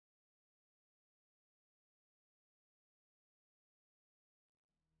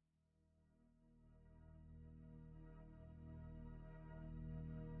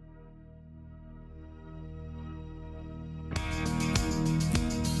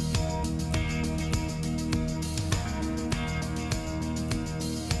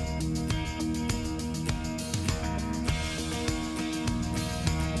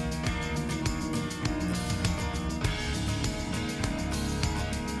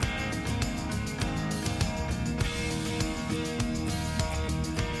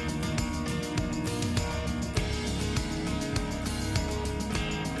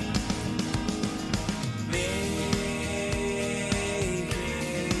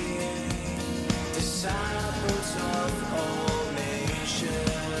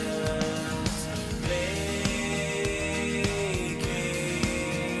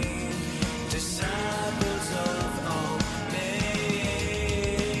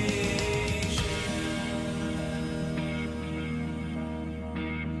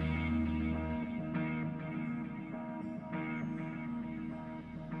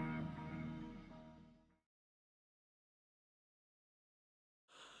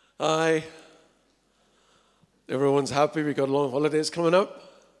Hi. Everyone's happy. We got long holidays coming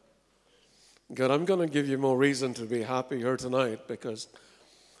up. Good. I'm going to give you more reason to be happy here tonight because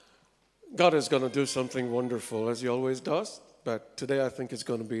God is going to do something wonderful as He always does. But today I think it's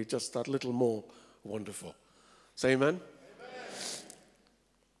going to be just that little more wonderful. Say amen.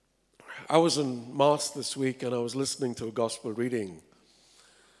 I was in Mass this week and I was listening to a gospel reading.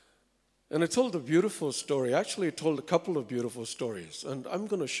 And it told a beautiful story. Actually, it told a couple of beautiful stories. And I'm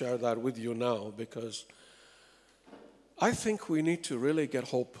going to share that with you now because I think we need to really get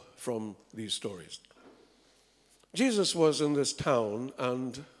hope from these stories. Jesus was in this town,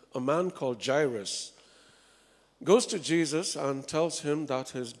 and a man called Jairus goes to Jesus and tells him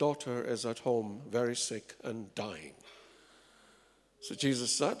that his daughter is at home, very sick and dying. So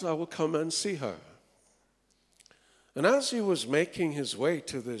Jesus said, I will come and see her. And as he was making his way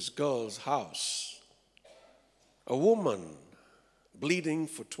to this girl's house, a woman bleeding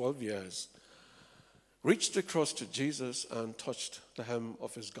for 12 years reached across to Jesus and touched the hem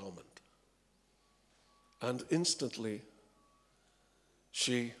of his garment. And instantly,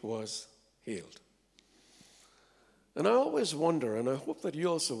 she was healed. And I always wonder, and I hope that you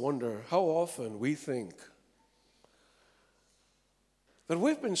also wonder, how often we think that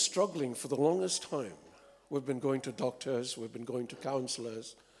we've been struggling for the longest time. We've been going to doctors, we've been going to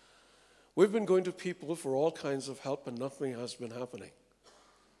counselors, we've been going to people for all kinds of help, and nothing has been happening.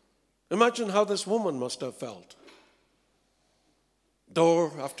 Imagine how this woman must have felt.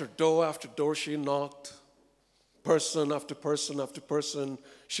 Door after door after door she knocked. Person after person after person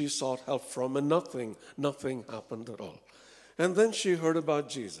she sought help from, and nothing happened at all. And then she heard about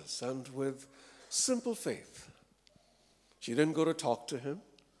Jesus, and with simple faith, she didn't go to talk to him.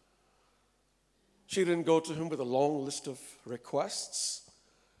 She didn't go to him with a long list of requests.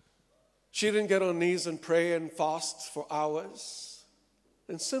 She didn't get on her knees and pray and fast for hours.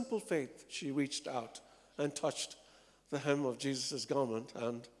 In simple faith, she reached out and touched the hem of Jesus' garment,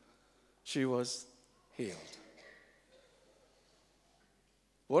 and she was healed.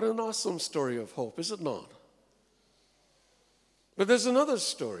 What an awesome story of hope, is it not? But there's another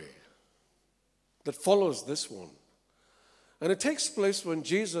story that follows this one. And it takes place when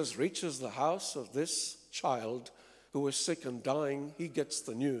Jesus reaches the house of this child who is sick and dying. He gets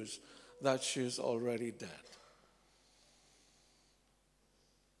the news that she's already dead.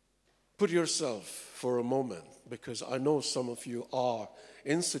 Put yourself for a moment, because I know some of you are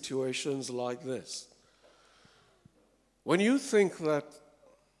in situations like this. When you think that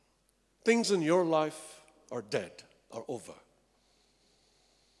things in your life are dead, are over.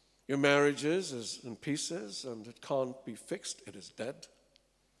 Your marriage is in pieces and it can't be fixed, it is dead.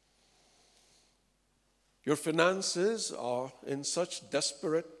 Your finances are in such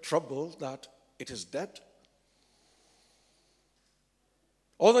desperate trouble that it is dead.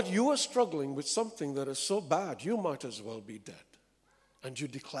 Or that you are struggling with something that is so bad, you might as well be dead. And you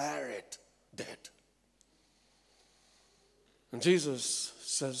declare it dead. And Jesus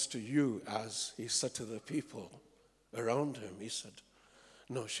says to you, as he said to the people around him, he said,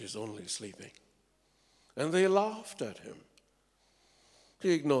 no, she's only sleeping. And they laughed at him.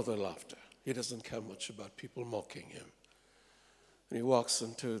 He ignored their laughter. He doesn't care much about people mocking him. And he walks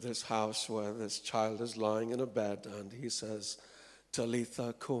into this house where this child is lying in a bed, and he says,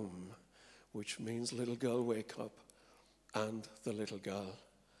 Talitha cum, which means little girl, wake up. And the little girl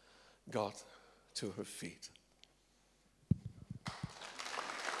got to her feet.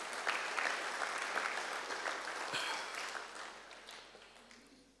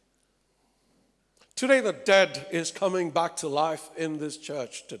 Today the dead is coming back to life in this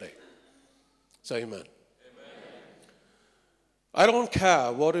church today. Say amen. I don't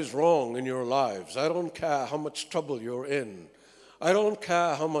care what is wrong in your lives. I don't care how much trouble you're in. I don't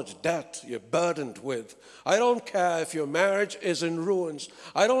care how much debt you're burdened with. I don't care if your marriage is in ruins.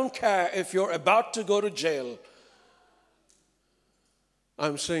 I don't care if you're about to go to jail.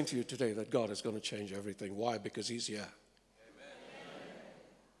 I'm saying to you today that God is going to change everything. Why? Because He's here.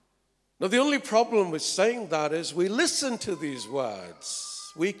 Now, the only problem with saying that is we listen to these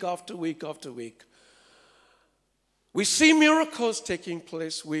words week after week after week. We see miracles taking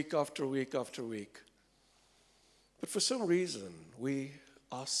place week after week after week. But for some reason, we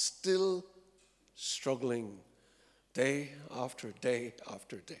are still struggling day after day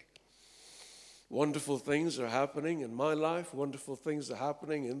after day. Wonderful things are happening in my life. Wonderful things are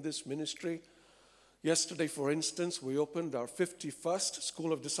happening in this ministry. Yesterday, for instance, we opened our 51st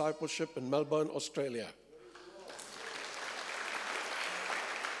School of Discipleship in Melbourne, Australia.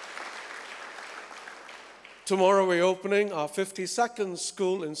 Tomorrow we're opening our 52nd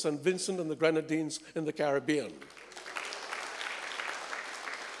school in St. Vincent and the Grenadines in the Caribbean.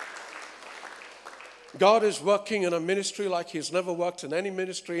 God is working in a ministry like He's never worked in any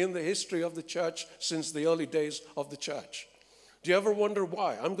ministry in the history of the church since the early days of the church. Do you ever wonder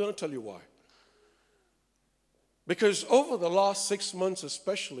why? I'm going to tell you why. Because over the last 6 months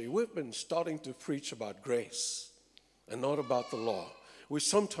especially, we've been starting to preach about grace and not about the law, which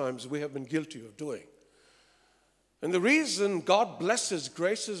sometimes we have been guilty of doing. And the reason God blesses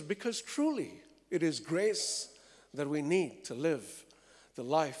grace is because truly it is grace that we need to live the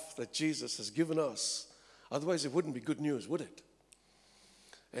life that Jesus has given us. Otherwise, it wouldn't be good news, would it?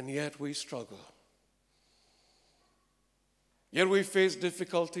 And yet we struggle. Yet we face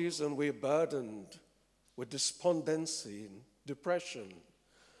difficulties and we're burdened with despondency and depression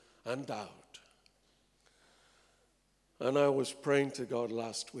and doubt. And I was praying to God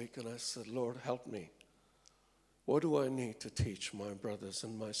last week and I said, Lord, help me. What do I need to teach my brothers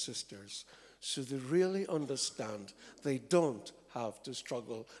and my sisters so they really understand they don't have to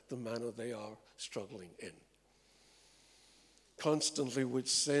struggle the manner they are struggling in? Constantly with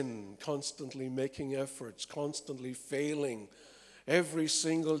sin, constantly making efforts, constantly failing every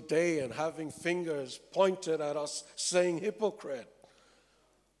single day and having fingers pointed at us saying hypocrite.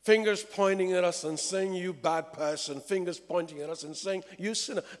 Fingers pointing at us and saying you bad person. Fingers pointing at us and saying you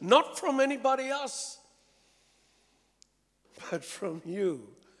sinner. Not from anybody else, but from you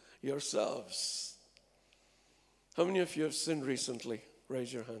yourselves. How many of you have sinned recently?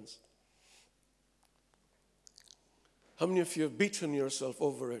 Raise your hands. How many of you have beaten yourself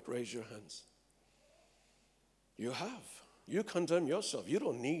over it? Raise your hands. You have. You condemn yourself. You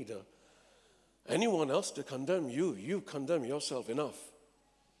don't need anyone else to condemn you. You condemn yourself enough.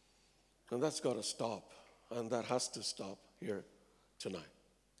 And that's got to stop. And that has to stop here tonight.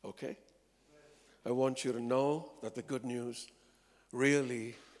 Okay? I want you to know that the good news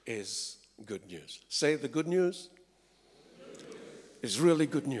really is good news. Say the good news is really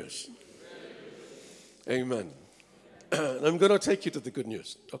good news. Amen. I'm going to take you to the good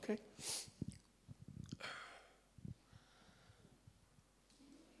news, okay?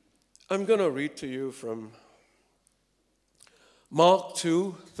 I'm going to read to you from Mark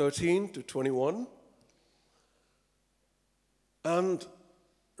 2:13 to 21. And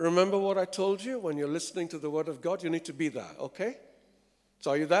remember what I told you when you're listening to the Word of God, you need to be there, okay?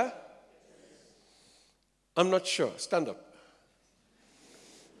 So are you there? I'm not sure. Stand up.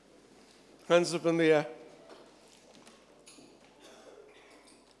 Hands up in the air.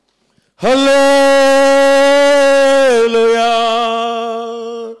 Hallelujah.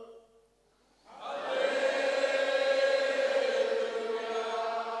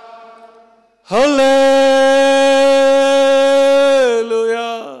 Hallelujah.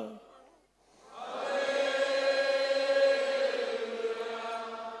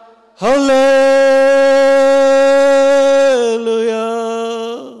 Hallelujah.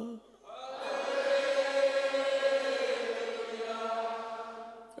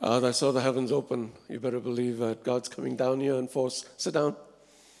 I saw the heavens open. You better believe that God's coming down here in force. Sit down.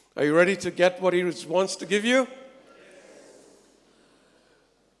 Are you ready to get what He wants to give you?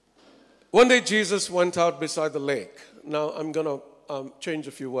 One day Jesus went out beside the lake. Now I'm going to change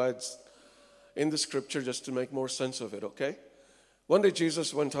a few words in the scripture just to make more sense of it, okay? One day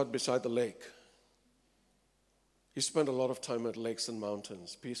Jesus went out beside the lake. He spent a lot of time at lakes and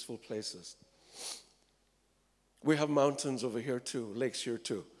mountains, peaceful places. We have mountains over here too, lakes here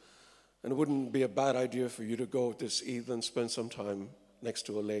too. And it wouldn't be a bad idea for you to go this evening and spend some time next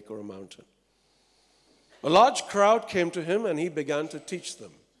to a lake or a mountain. A large crowd came to him and he began to teach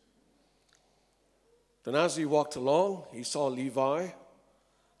them. Then as he walked along, he saw Levi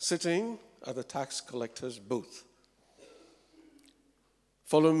sitting at the tax collector's booth.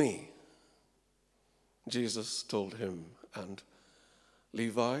 Follow me, Jesus told him, and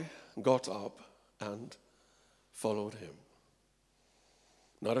Levi got up and followed him.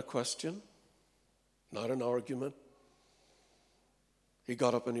 Not a question, not an argument. He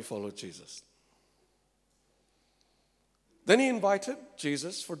got up and he followed Jesus. Then he invited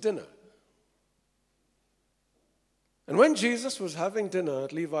Jesus for dinner. And when Jesus was having dinner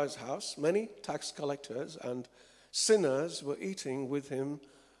at Levi's house, many tax collectors and sinners were eating with him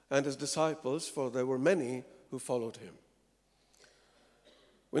and his disciples, for there were many who followed him.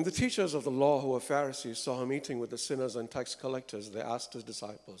 When the teachers of the law who were Pharisees saw him eating with the sinners and tax collectors, they asked his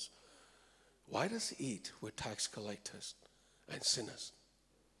disciples, "Why does he eat with tax collectors and sinners?"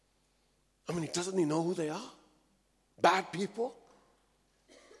 I mean, doesn't he know who they are? Bad people?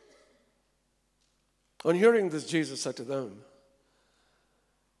 On hearing this, Jesus said to them,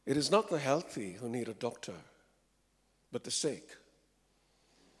 "It is not the healthy who need a doctor, but the sick.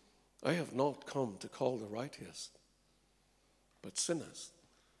 I have not come to call the righteous, but sinners."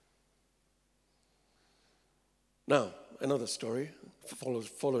 Now, another story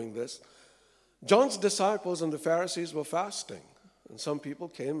following this. John's disciples and the Pharisees were fasting. And some people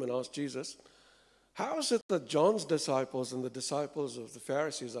came and asked Jesus, how is it that John's disciples and the disciples of the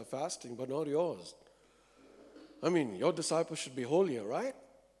Pharisees are fasting, but not yours? I mean, your disciples should be holier, right?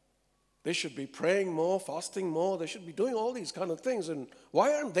 They should be praying more, fasting more. They should be doing all these kind of things. And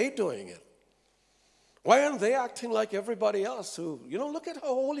why aren't they doing it? Why aren't they acting like everybody else who, look at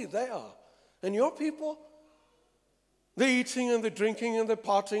how holy they are. And your people, they're eating and they're drinking and they're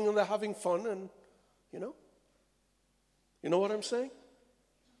partying and they're having fun and, You know what I'm saying?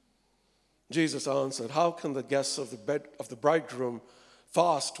 Jesus answered, how can the guests of the bridegroom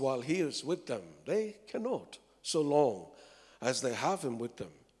fast while he is with them? They cannot, so long as they have him with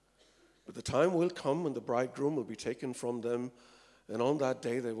them. But the time will come when the bridegroom will be taken from them, and on that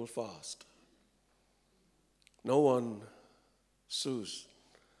day they will fast. No one sews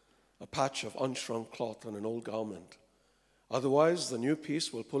a patch of unshrunk cloth on an old garment. Otherwise, the new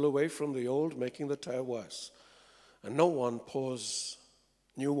piece will pull away from the old, making the tear worse. And no one pours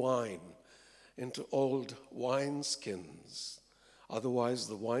new wine into old wineskins. Otherwise,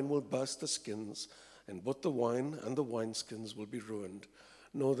 the wine will burst the skins, and both the wine and the wineskins will be ruined.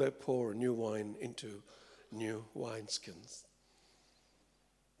 No, they pour new wine into new wineskins.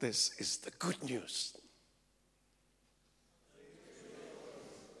 This is the good news.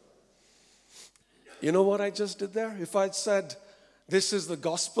 You know what I just did there? If I'd said, this is the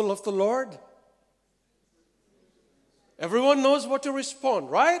gospel of the Lord, everyone knows what to respond,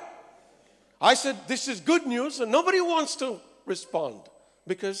 right? I said, this is good news, and nobody wants to respond.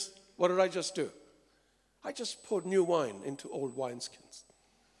 Because what did I just do? I just poured new wine into old wineskins.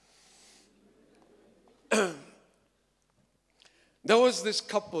 There was this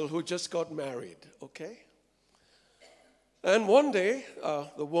couple who just got married, okay? And one day,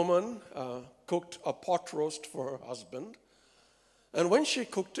 the woman cooked a pot roast for her husband. And when she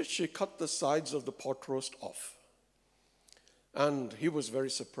cooked it, she cut the sides of the pot roast off. And he was very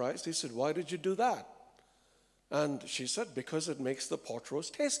surprised. He said, why did you do that? And she said, because it makes the pot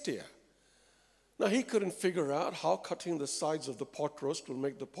roast tastier. Now, he couldn't figure out how cutting the sides of the pot roast will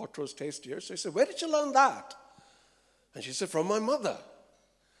make the pot roast tastier. So he said, where did you learn that? And she said, from my mother.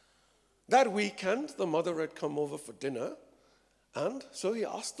 That weekend, the mother had come over for dinner. And so he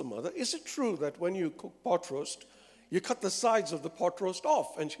asked the mother, is it true that when you cook pot roast, you cut the sides of the pot roast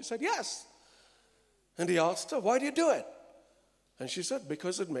off? And she said, yes. And he asked her, why do you do it? And she said,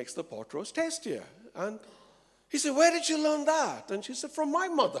 because it makes the pot roast tastier. And he said, where did you learn that? And she said, from my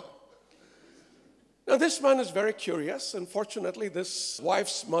mother. Now, this man is very curious. And fortunately, this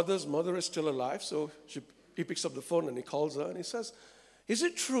wife's mother's mother is still alive. So he picks up the phone and he calls her and he says, is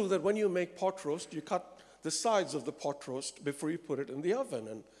it true that when you make pot roast, you cut the sides of the pot roast before you put it in the oven?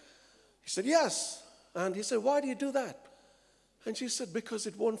 And he said, yes. And he said, why do you do that? And she said, because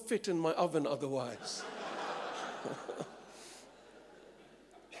it won't fit in my oven otherwise.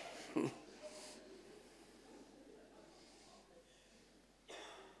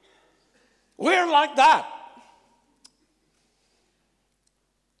 We're like that.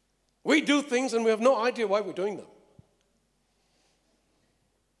 We do things and we have no idea why we're doing them.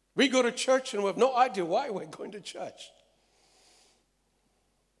 We go to church and we have no idea why we're going to church.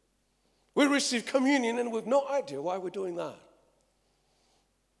 We receive communion and we have no idea why we're doing that.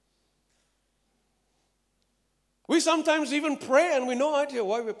 We sometimes even pray and we have no idea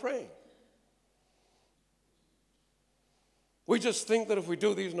why we're praying. We just think that if we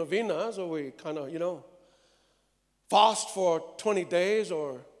do these novenas or we kind of, fast for 20 days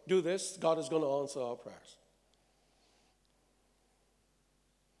or do this, God is going to answer our prayers.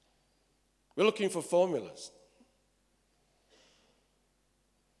 We're looking for formulas.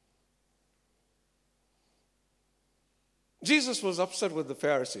 Jesus was upset with the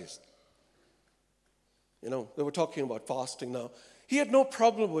Pharisees. They were talking about fasting now. He had no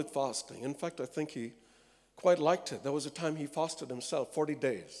problem with fasting. In fact, I think he quite liked it. There was a time he fasted himself, 40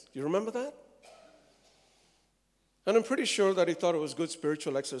 days. Do you remember that? And I'm pretty sure that he thought it was good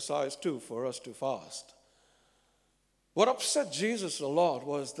spiritual exercise too for us to fast. What upset Jesus a lot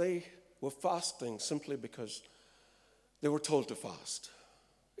was they were fasting simply because they were told to fast.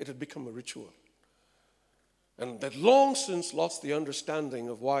 It had become a ritual. And they'd long since lost the understanding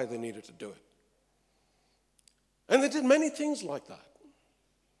of why they needed to do it. And they did many things like that.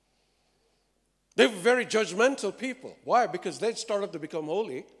 They were very judgmental people. Why? Because they'd started to become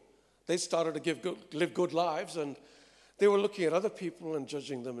holy. They started to live good lives, and they were looking at other people and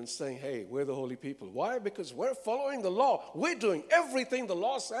judging them and saying, hey, we're the holy people. Why? Because we're following the law. We're doing everything the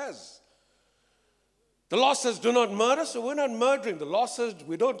law says. The law says do not murder, so we're not murdering. The law says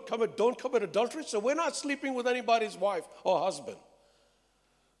we don't commit adultery, so we're not sleeping with anybody's wife or husband.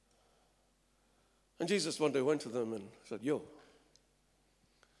 And Jesus one day went to them and said, yo,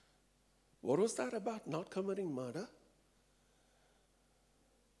 what was that about not committing murder?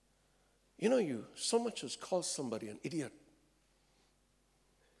 You know, you so much as call somebody an idiot,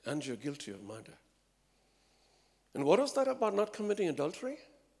 and you're guilty of murder. And what was that about not committing adultery?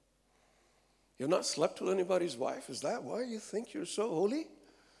 You've not slept with anybody's wife? Is that why you think you're so holy?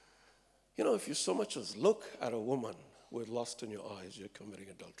 You know, if you so much as look at a woman with lust in your eyes, you're committing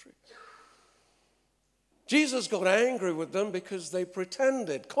adultery. Jesus got angry with them because they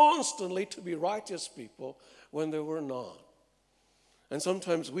pretended constantly to be righteous people when they were not. And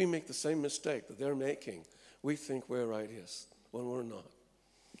sometimes we make the same mistake that they're making. We think we're righteous when we're not.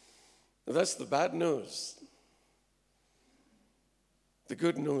 Now, that's the bad news. The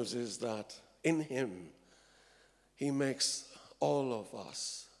good news is that in him, he makes all of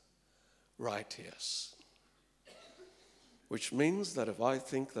us righteous. Which means that if I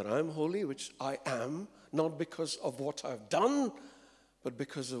think that I'm holy, which I am, not because of what I've done, but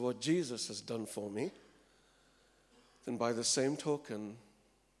because of what Jesus has done for me, then by the same token,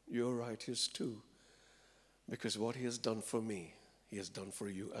 you're righteous too. Because what he has done for me, he has done for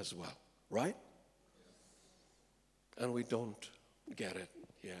you as well. Right? And we don't get it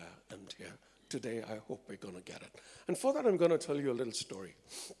here and here. Today, I hope we're going to get it. And for that, I'm going to tell you a little story.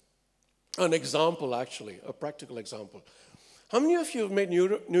 An example, actually, a practical example. How many of you have made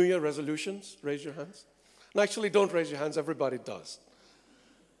New Year resolutions? Raise your hands. And actually, don't raise your hands. Everybody does.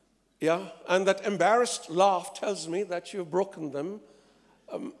 Yeah? And that embarrassed laugh tells me that you've broken them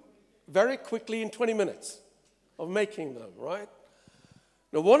very quickly in 20 minutes of making them, right?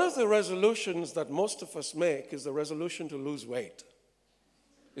 Now, one of the resolutions that most of us make is the resolution to lose weight.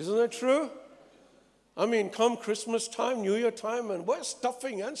 Isn't that true? I mean, come Christmas time, New Year time, and we're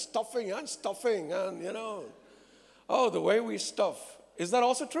stuffing and stuffing and stuffing, and, you know, oh, the way we stuff. Is that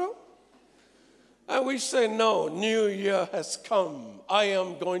also true? And we say, no, New Year has come. I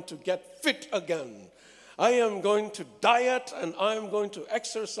am going to get fit again. I am going to diet, and I am going to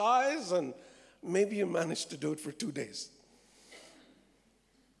exercise, and maybe you manage to do it for 2 days.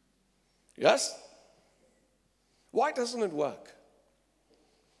 Yes? Why doesn't it work?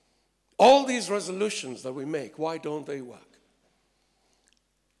 All these resolutions that we make, why don't they work?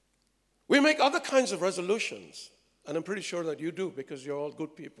 We make other kinds of resolutions, and I'm pretty sure that you do because you're all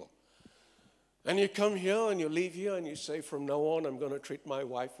good people. And you come here and you leave here and you say, from now on, I'm going to treat my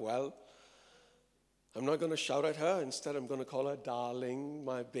wife well. I'm not going to shout at her. Instead, I'm going to call her darling,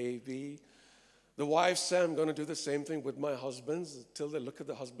 my baby. The wives say, I'm going to do the same thing with my husbands until they look at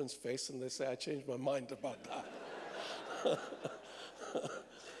the husband's face and they say, I changed my mind about that.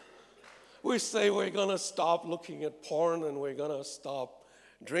 We say we're going to stop looking at porn and we're going to stop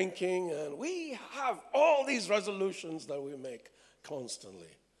drinking. And we have all these resolutions that we make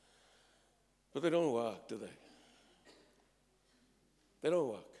constantly. But they don't work, do they? They don't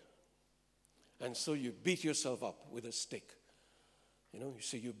work. And so you beat yourself up with a stick. You know, you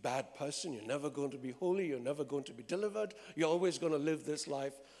say you're a bad person, you're never going to be holy, you're never going to be delivered, you're always going to live this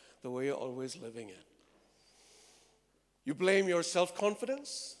life the way you're always living it. You blame your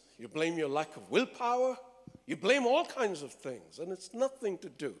self-confidence, you blame your lack of willpower, you blame all kinds of things, and it's nothing to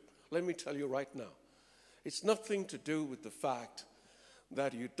do, let me tell you right now, it's nothing to do with the fact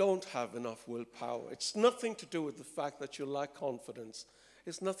that you don't have enough willpower. It's nothing to do with the fact that you lack confidence.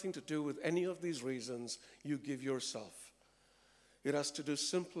 It's nothing to do with any of these reasons you give yourself. It has to do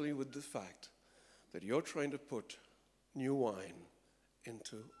simply with the fact that you're trying to put new wine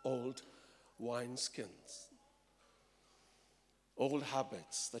into old wineskins. Old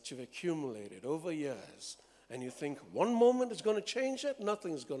habits that you've accumulated over years. And you think one moment is going to change it,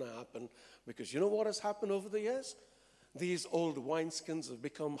 nothing's going to happen. Because you know what has happened over the years? These old wineskins have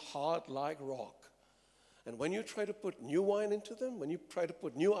become hard like rock. And when you try to put new wine into them, when you try to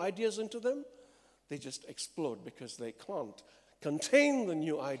put new ideas into them, they just explode because they can't contain the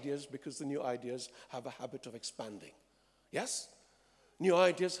new ideas because the new ideas have a habit of expanding. Yes? New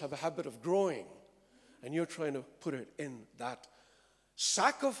ideas have a habit of growing. And you're trying to put it in that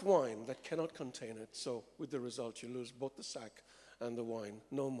sack of wine that cannot contain it. So with the result, you lose both the sack and the wine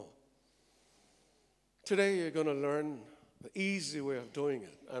no more. Today, you're going to learn the easy way of doing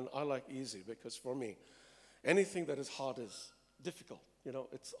it. And I like easy because for me, anything that is hard is difficult. You know,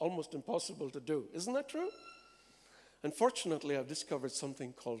 it's almost impossible to do. Isn't that true? Unfortunately, I've discovered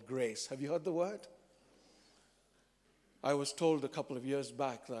something called grace. Have you heard the word? I was told a couple of years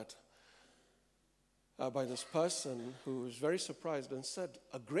back that by this person who was very surprised and said,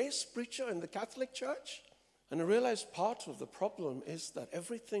 "A grace preacher in the Catholic Church?" And I realized part of the problem is that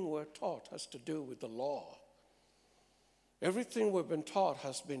everything we're taught has to do with the law. Everything we've been taught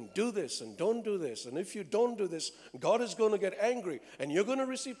has been do this and don't do this. And if you don't do this, God is going to get angry and you're going to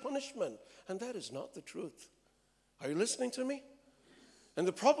receive punishment. And that is not the truth. Are you listening to me? And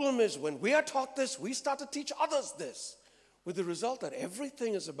the problem is when we are taught this, we start to teach others this, with the result that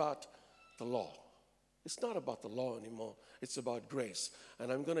everything is about the law. It's not about the law anymore. It's about grace.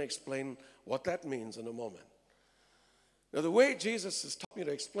 And I'm going to explain what that means in a moment. Now, the way Jesus has taught me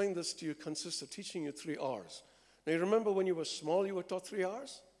to explain this to you consists of teaching you 3 R's. Now, you remember when you were small, you were taught 3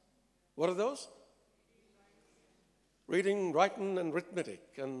 R's? What are those? Reading, writing, and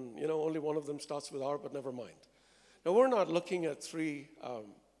arithmetic. And, only one of them starts with R, but never mind. Now, we're not looking at 3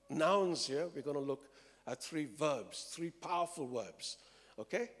 nouns here. We're going to look at 3 verbs, 3 powerful verbs.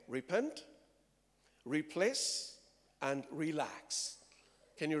 Okay? Repent, replace, and relax.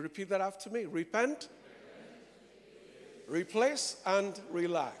 Can you repeat that after me? Repent, replace, and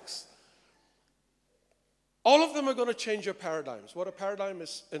relax. All of them are going to change your paradigms. What a paradigm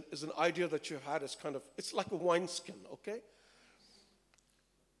is an idea that you had. It's like a wineskin, okay?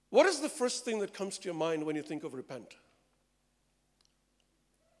 What is the first thing that comes to your mind when you think of repent?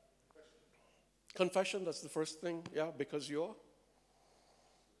 Confession, that's the first thing, yeah, because you're?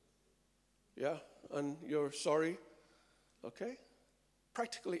 Yeah, and you're sorry, okay?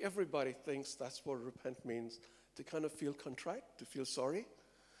 Practically everybody thinks that's what repent means, to kind of feel contrite, to feel sorry.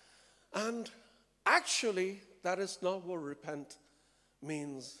 And actually, that is not what repent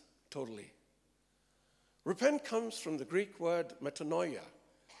means totally. Repent comes from the Greek word metanoia,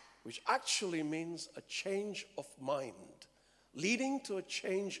 which actually means a change of mind, leading to a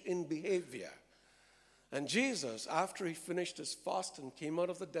change in behavior. And Jesus, after he finished his fast and came out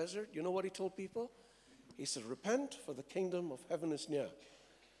of the desert, you know what he told people? He said, repent, for the kingdom of heaven is near.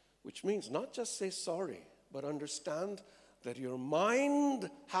 Which means not just say sorry, but understand that your mind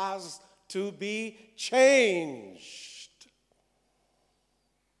has to be changed.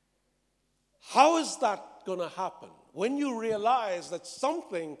 How is that going to happen? When you realize that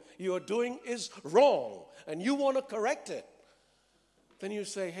something you are doing is wrong and you want to correct it, then you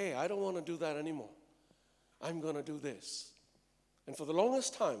say, hey, I don't want to do that anymore. I'm going to do this. And for the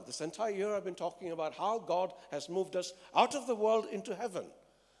longest time, this entire year, I've been talking about how God has moved us out of the world into heaven.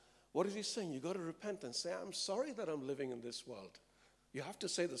 What is he saying? You got to repent and say, I'm sorry that I'm living in this world. You have to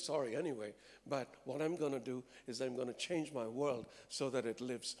say the sorry anyway, but what I'm going to do is I'm going to change my world so that it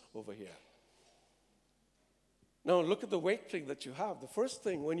lives over here. Now, look at the weight thing that you have. The first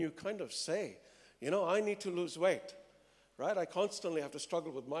thing when you kind of say, I need to lose weight, right? I constantly have to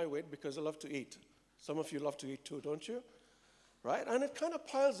struggle with my weight because I love to eat. Some of you love to eat too, don't you? Right? And it kind of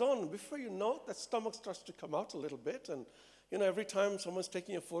piles on. Before you know it, that stomach starts to come out a little bit. And, every time someone's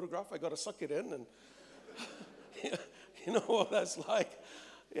taking a photograph, I got to suck it in. And you know what that's like.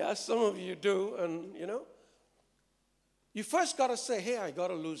 Yeah, some of you do. And, you first got to say, hey, I got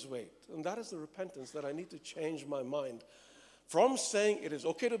to lose weight. And that is the repentance that I need to change my mind from saying it is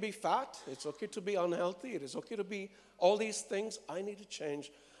okay to be fat, it's okay to be unhealthy, it is okay to be all these things. I need to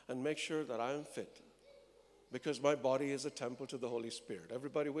change and make sure that I am fit, because my body is a temple to the Holy Spirit.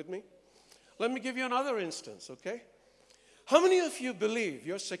 Everybody with me? Let me give you another instance, okay? How many of you believe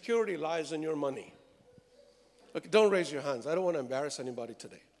your security lies in your money? Okay, don't raise your hands. I don't want to embarrass anybody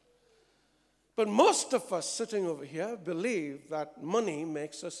today. But most of us sitting over here believe that money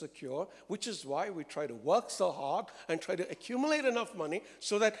makes us secure, which is why we try to work so hard and try to accumulate enough money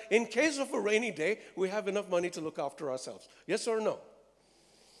so that in case of a rainy day, we have enough money to look after ourselves. Yes or no?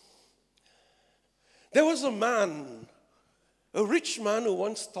 There was a man, a rich man who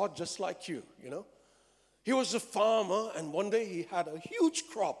once thought just like you, He was a farmer, and one day he had a huge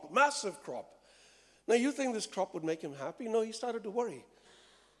crop, massive crop. Now, you think this crop would make him happy? No, he started to worry.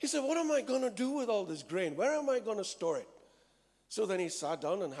 He said, what am I going to do with all this grain? Where am I going to store it? So then he sat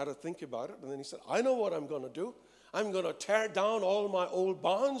down and had to think about it. And then he said, I know what I'm going to do. I'm going to tear down all my old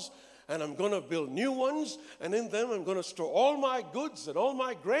barns, and I'm going to build new ones. And in them, I'm going to store all my goods and all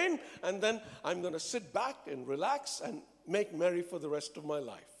my grain. And then I'm going to sit back and relax and make merry for the rest of my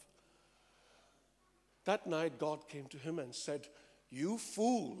life. That night, God came to him and said, you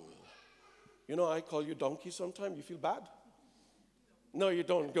fool. I call you donkey sometimes. You feel bad? No, you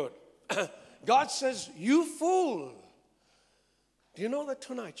don't. Good. God says, you fool. Do you know that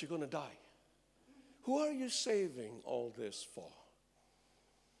tonight you're going to die? Who are you saving all this for?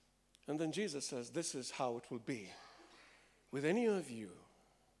 And then Jesus says, this is how it will be with any of you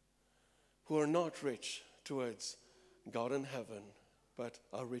who are not rich towards God in heaven, but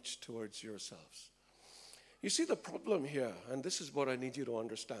are rich towards yourselves. You see the problem here, and this is what I need you to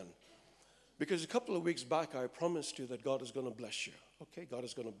understand. Because a couple of weeks back, I promised you that God is going to bless you. Okay, God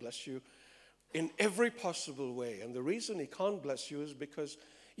is going to bless you in every possible way. And the reason he can't bless you is because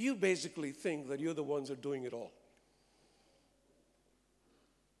you basically think that you're the ones who are doing it all.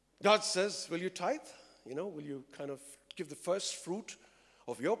 God says, will you tithe? Will you kind of give the first fruit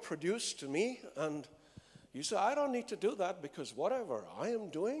of your produce to me? And you say, I don't need to do that because whatever I am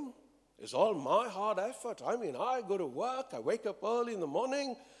doing is all my hard effort. I mean, I go to work, I wake up early in the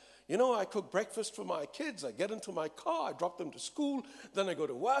morning, I cook breakfast for my kids, I get into my car, I drop them to school, then I go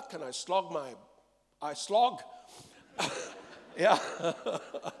to work and I slog. Yeah.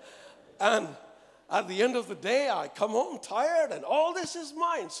 And at the end of the day, I come home tired and all this is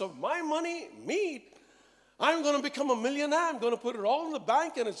mine. So my money, I'm going to become a millionaire. I'm going to put it all in the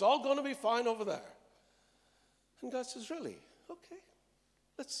bank and it's all going to be fine over there. And God says, really? Okay.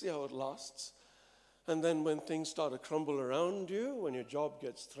 Let's see how it lasts. And then when things start to crumble around you, when your job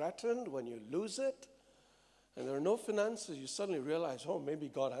gets threatened, when you lose it, and there are no finances, you suddenly realize, maybe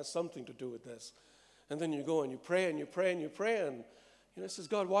God has something to do with this. And then you go and you pray and you pray and you pray and he says,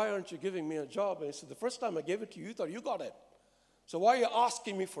 God, why aren't you giving me a job? And he said, the first time I gave it to you, you thought you got it. So why are you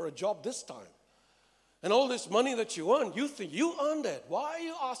asking me for a job this time? And all this money that you earned, you think you earned it. Why are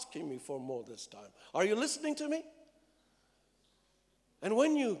you asking me for more this time? Are you listening to me? And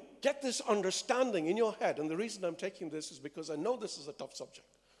when you get this understanding in your head, and the reason I'm taking this is because I know this is a tough subject.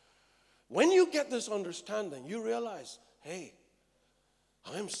 When you get this understanding, you realize, hey,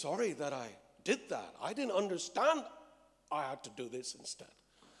 I'm sorry that I did that. I didn't understand I had to do this instead.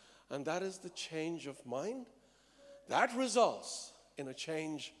 And that is the change of mind. That results in a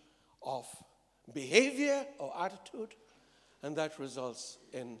change of behavior or attitude, and that results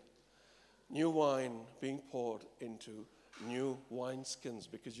in new wine being poured into new wineskins,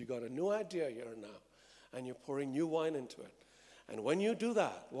 because you got a new idea here now, and you're pouring new wine into it. And when you do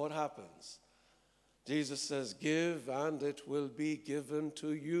that, what happens? Jesus says, give and it will be given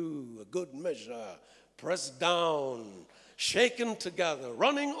to you, a good measure, pressed down, shaken together,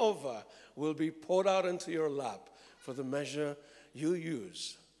 running over, will be poured out into your lap. For the measure you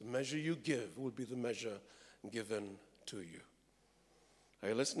use, the measure you give, will be the measure given to you. Are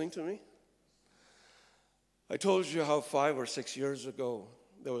you listening to me? I told you how 5 or 6 years ago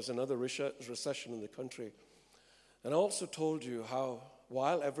there was another recession in the country. And I also told you how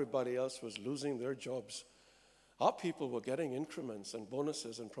while everybody else was losing their jobs, our people were getting increments and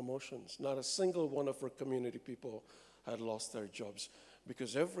bonuses and promotions. Not a single one of our community people had lost their jobs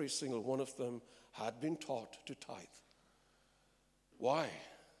because every single one of them had been taught to tithe. Why?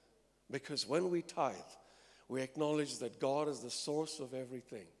 Because when we tithe, we acknowledge that God is the source of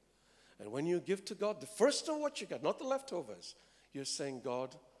everything. And when you give to God, the first of what you get, not the leftovers, you're saying,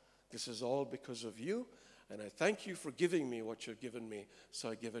 God, this is all because of you, and I thank you for giving me what you've given me,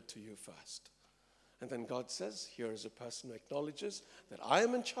 so I give it to you first. And then God says, here is a person who acknowledges that I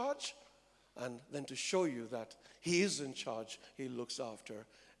am in charge, and then to show you that he is in charge, he looks after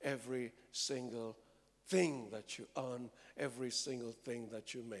every single thing that you earn, every single thing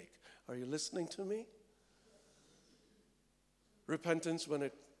that you make. Are you listening to me? Repentance, when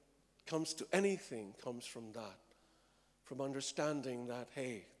it comes to anything, comes from that. From understanding that,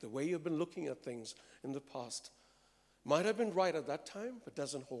 hey, the way you've been looking at things in the past might have been right at that time, but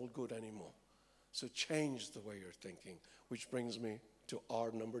doesn't hold good anymore. So change the way you're thinking, which brings me to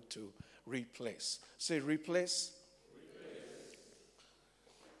R number 2, replace. Say replace. Replace.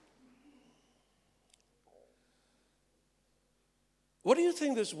 What do you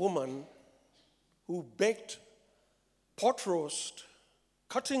think this woman who baked pot roast,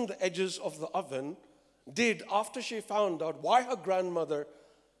 cutting the edges of the oven, did after she found out why her grandmother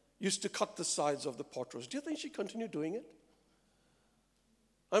used to cut the sides of the pot roast? Do you think she continued doing it?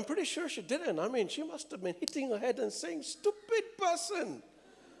 I'm pretty sure she didn't. I mean, she must have been hitting her head and saying, stupid person.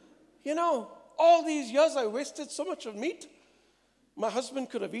 All these years I wasted so much of meat. My husband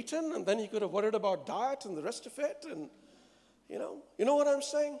could have eaten, and then he could have worried about diet and the rest of it. And, you know what I'm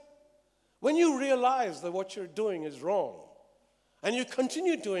saying? When you realize that what you're doing is wrong, and you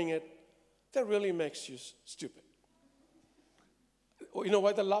continue doing it, that really makes you stupid. You know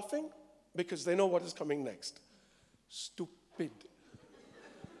why they're laughing? Because they know what is coming next. Stupid.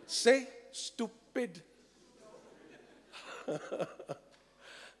 Say stupid.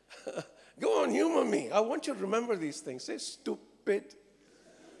 Go on, humor me. I want you to remember these things. Say stupid.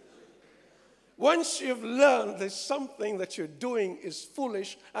 Once you've learned there's something that you're doing is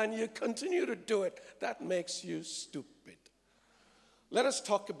foolish and you continue to do it, that makes you stupid. Let us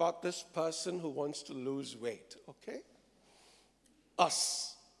talk about this person who wants to lose weight, okay?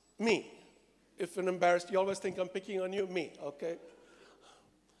 Us, me. if I'm embarrassed, you always think I'm picking on you, me, okay?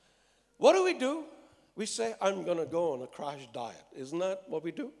 What do? We say, I'm going to go on a crash diet. Isn't that what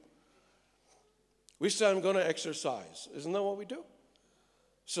we do? We say, I'm going to exercise. Isn't that what we do?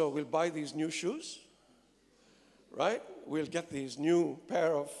 So we'll buy these new shoes, right? We'll get these new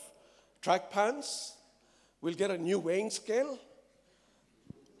pair of track pants. We'll get a new weighing scale.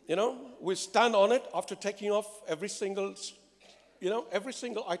 We'll stand on it after taking off every single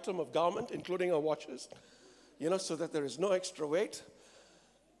item of garment, including our watches, so that there is no extra weight.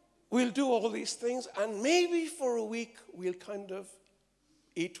 We'll do all these things, and maybe for a week we'll kind of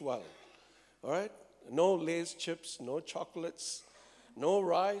eat well, all right? No Lay's chips, no chocolates, no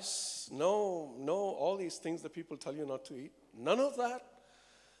rice, no all these things that people tell you not to eat. None of that.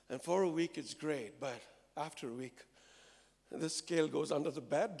 And for a week it's great, but after a week, the scale goes under the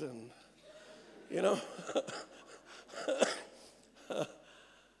bed and,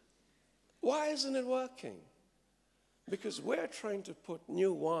 Why isn't it working? Because we're trying to put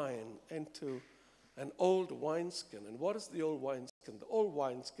new wine into an old wineskin. And what is the old wineskin? The old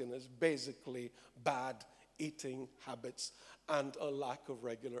wineskin is basically bad eating habits and a lack of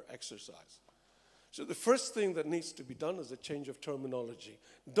regular exercise. So the first thing that needs to be done is a change of terminology.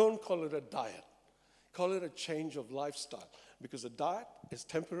 Don't call it a diet. Call it a change of lifestyle. Because a diet is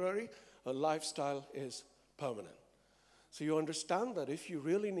temporary, a lifestyle is permanent. So you understand that if you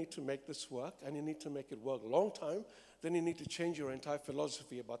really need to make this work, and you need to make it work a long time, then you need to change your entire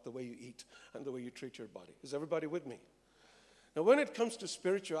philosophy about the way you eat and the way you treat your body. Is everybody with me? Now, when it comes to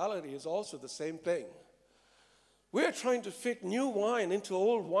spirituality, it's also the same thing. We're trying to fit new wine into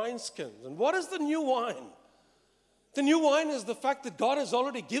old wineskins. And what is the new wine? The new wine is the fact that God has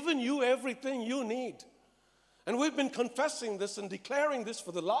already given you everything you need. And we've been confessing this and declaring this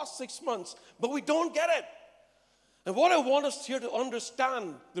for the last 6 months, but we don't get it. And what I want us here to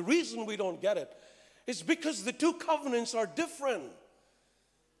understand, the reason we don't get it, is because the two covenants are different.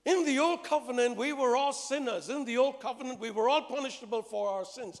 In the old covenant, we were all sinners. In the old covenant, we were all punishable for our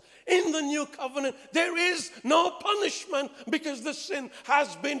sins. In the new covenant, there is no punishment because the sin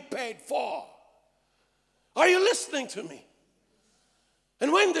has been paid for. Are you listening to me?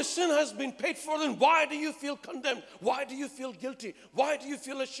 And when the sin has been paid for, then why do you feel condemned? Why do you feel guilty? Why do you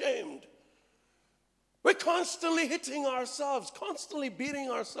feel ashamed? We're constantly hitting ourselves, constantly beating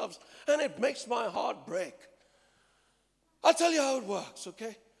ourselves, and it makes my heart break. I'll tell you how it works,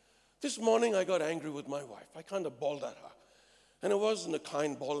 okay? This morning I got angry with my wife. I kind of bawled at her. And it wasn't a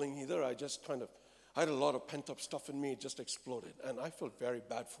kind bawling either. I had a lot of pent-up stuff in me. It just exploded. And I felt very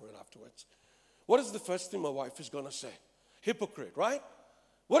bad for it afterwards. What is the first thing my wife is going to say? Hypocrite, right?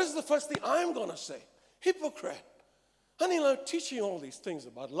 What is the first thing I'm going to say? Hypocrite. And I'm teaching all these things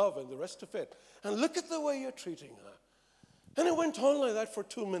about love and the rest of it. And look at the way you're treating her. And it went on like that for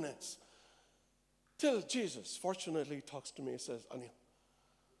 2 minutes. Till Jesus, fortunately, talks to me and says, Aneel,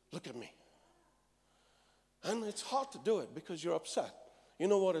 look at me. And it's hard to do it because you're upset. You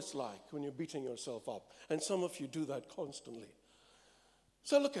know what it's like when you're beating yourself up. And some of you do that constantly.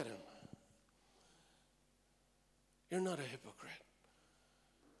 So look at him. You're not a hypocrite.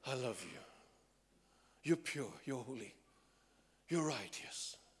 I love you. You're pure. You're holy. You're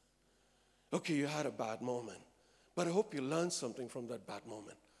righteous. Okay, you had a bad moment. But I hope you learned something from that bad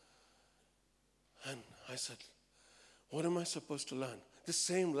moment. And I said, what am I supposed to learn? The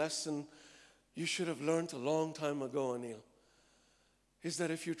same lesson you should have learned a long time ago, Aneel, is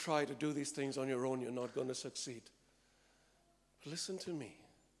that if you try to do these things on your own, you're not going to succeed. But listen to me.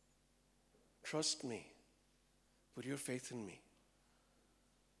 Trust me. Put your faith in me.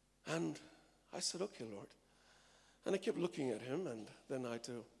 And I said, okay, Lord. And I kept looking at him, and then I had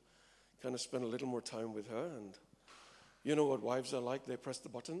to kind of spend a little more time with her. And you know what wives are like. They press the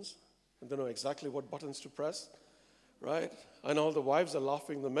buttons. And they know exactly what buttons to press, right? And all the wives are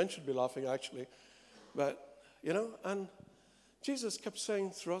laughing. The men should be laughing, actually. But, and Jesus kept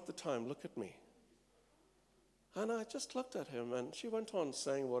saying throughout the time, look at me. And I just looked at him, and she went on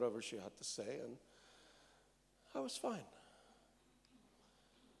saying whatever she had to say, and I was fine.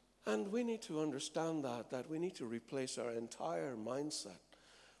 And we need to understand that we need to replace our entire mindset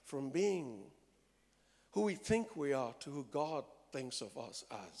from being who we think we are to who God thinks of us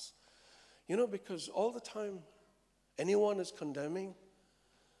as. Because all the time anyone is condemning,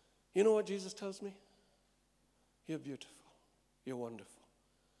 you know what Jesus tells me? You're beautiful. You're wonderful.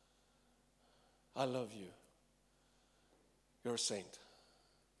 I love you. You're a saint.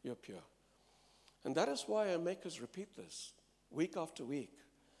 You're pure. And that is why I make us repeat this week after week.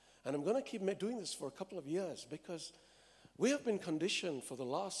 And I'm going to keep doing this for a couple of years because we have been conditioned for the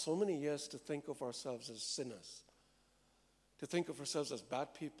last so many years to think of ourselves as sinners, to think of ourselves as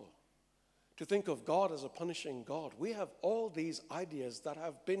bad people, to think of God as a punishing God. We have all these ideas that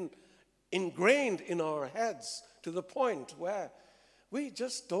have been ingrained in our heads to the point where we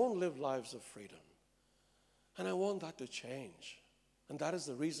just don't live lives of freedom. And I want that to change. And that is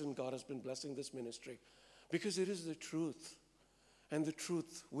the reason God has been blessing this ministry, because it is the truth. And the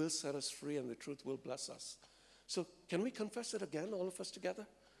truth will set us free, and the truth will bless us. So can we confess it again, all of us together?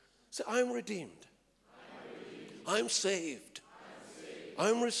 Say, I'm redeemed. I'm saved.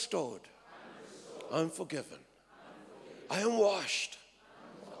 I'm restored. I'm forgiven. I am washed.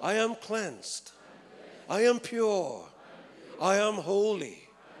 I am cleansed. I am pure. I am holy.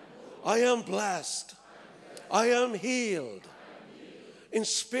 I am blessed. I am healed. In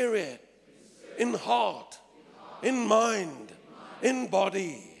spirit, in heart, in mind, in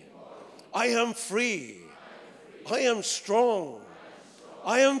body. I am free. I am strong.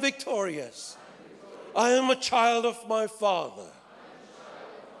 I am victorious. I am a child of my Father.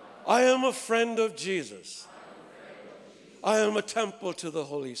 I am a friend of Jesus. I am a temple to the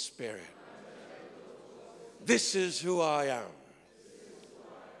Holy Spirit. This is who I am.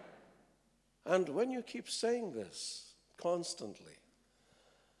 And when you keep saying this constantly,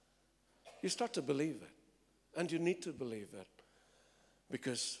 you start to believe it. And you need to believe it.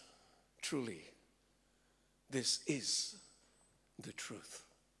 Because truly, this is the truth.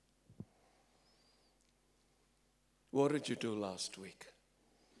 What did you do last week?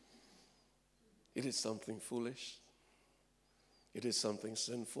 It is something foolish. It is something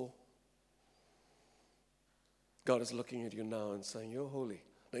sinful. God is looking at you now and saying, you're holy.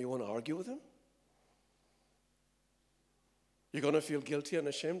 Now you want to argue with him? You're going to feel guilty and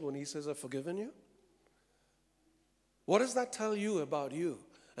ashamed when he says, I've forgiven you? What does that tell you about you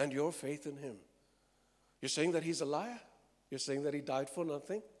and your faith in him? You're saying that he's a liar? You're saying that he died for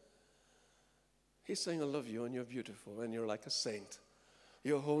nothing? He's saying, I love you and you're beautiful and you're like a saint.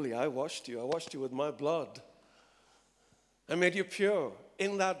 You're holy. I washed you. I washed you with my blood. I made you pure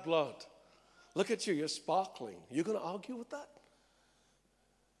in that blood. Look at you. You're sparkling. You're going to argue with that?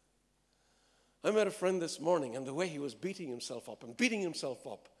 I met a friend this morning, and the way he was beating himself up,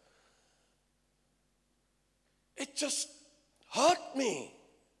 it just hurt me.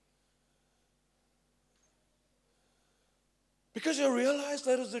 Because you realize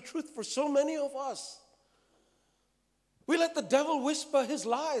that is the truth for so many of us. We let the devil whisper his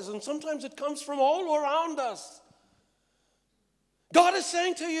lies, and sometimes it comes from all around us. God is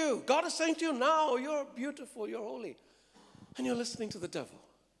saying to you now, you're beautiful, you're holy. And you're listening to the devil.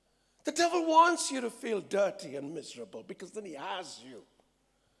 The devil wants you to feel dirty and miserable because then he has you.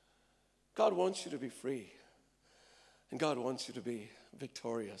 God wants you to be free. And God wants you to be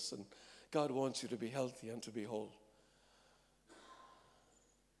victorious. And God wants you to be healthy and to be whole.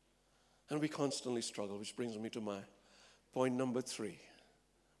 And we constantly struggle, which brings me to my point number 3,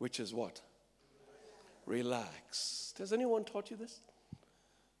 which is what? Relax. Has anyone taught you this?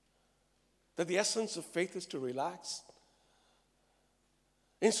 That the essence of faith is to relax?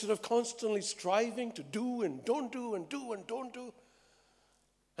 Instead of constantly striving to do and don't do and do and don't do,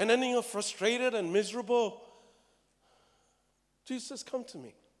 and ending up frustrated and miserable, Jesus says, come to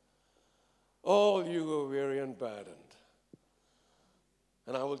me, all you who are weary and burdened,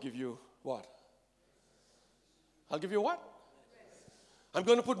 and I will give you what? I'll give you what? I'm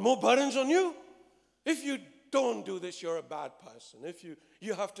going to put more burdens on you. If you don't do this, you're a bad person. If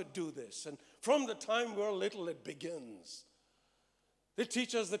you have to do this. And from the time we're little, it begins. They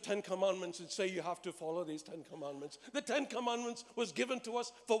teach us the 10 Commandments and say you have to follow these 10 Commandments. The 10 Commandments was given to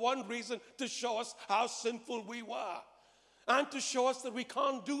us for one reason, to show us how sinful we were. And to show us that we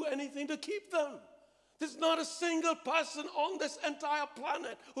can't do anything to keep them. There's not a single person on this entire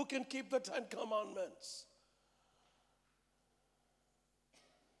planet who can keep the 10 Commandments.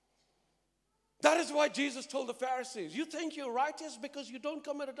 That is why Jesus told the Pharisees, you think you're righteous because you don't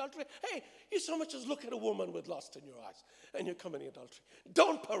commit adultery? Hey, you so much as look at a woman with lust in your eyes and you're committing adultery.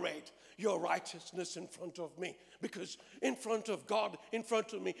 Don't parade your righteousness in front of me, because in front of God, in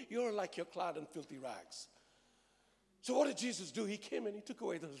front of me, you're like you're clad in filthy rags. So what did Jesus do? He came and he took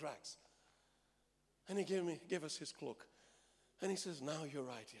away those rags. And he gave us his cloak. And he says, now you're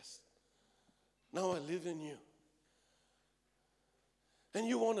righteous. Now I live in you. And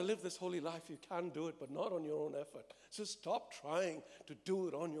you want to live this holy life, you can do it, but not on your own effort. So stop trying to do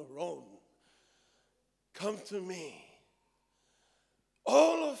it on your own. Come to me.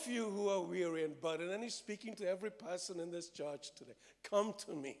 All of you who are weary and burdened, and he's speaking to every person in this church today. Come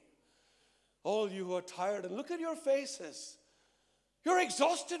to me. All you who are tired, and look at your faces. You're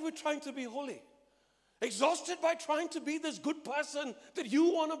exhausted with trying to be holy. Exhausted by trying to be this good person that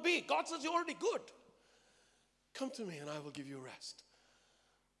you want to be. God says you're already good. Come to me and I will give you rest.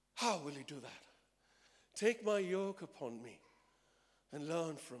 How will he do that? Take my yoke upon me and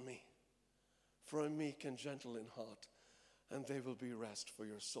learn from me. For I'm meek and gentle in heart, and there will be rest for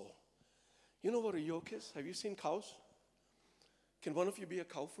your soul. You know what a yoke is? Have you seen cows? Can one of you be a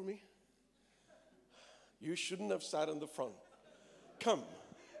cow for me? You shouldn't have sat in the front. Come.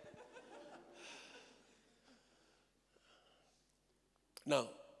 Now,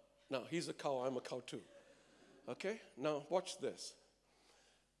 he's a cow, I'm a cow too. Okay? Now, watch this.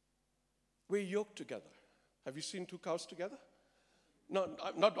 We're yoked together. Have you seen two cows together? No,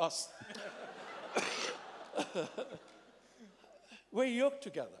 not us. We're yoked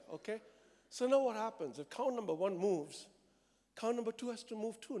together, okay? So now what happens? If cow number one moves, cow number two has to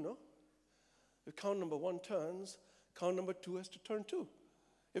move too, no? If cow number one turns, cow number two has to turn too.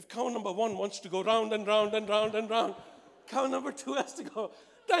 If cow number one wants to go round and round and round and round, cow number two has to go,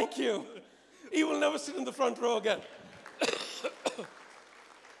 thank you. He will never sit in the front row again.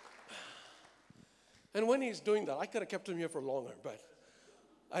 And when he's doing that, I could have kept him here for longer, but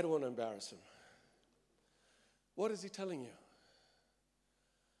I don't want to embarrass him. What is he telling you?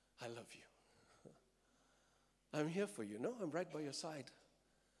 I love you. I'm here for you. No, I'm right by your side.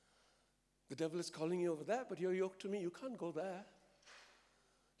 The devil is calling you over there, but you're yoked to me. You can't go there.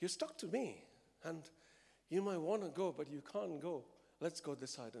 You're stuck to me. And you might want to go, but you can't go. Let's go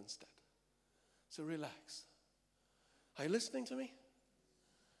this side instead. So relax. Are you listening to me?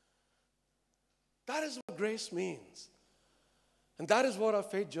 That is what grace means. And that is what our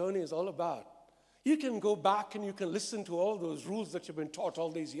faith journey is all about. You can go back and you can listen to all those rules that you've been taught all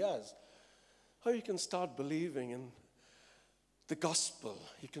these years. Or you can start believing in the gospel.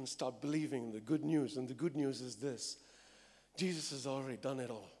 You can start believing in the good news. And the good news is this: Jesus has already done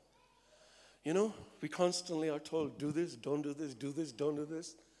it all. You know, we constantly are told, do this, don't do this, do this, don't do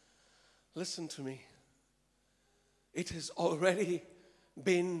this. Listen to me. It has already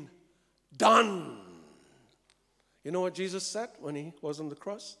been done. You know what Jesus said when he was on the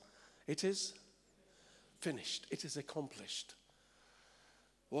cross? It is finished. It is accomplished.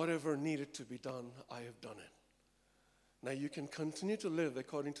 Whatever needed to be done, I have done it. Now you can continue to live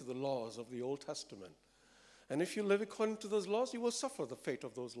according to the laws of the Old Testament. And if you live according to those laws, you will suffer the fate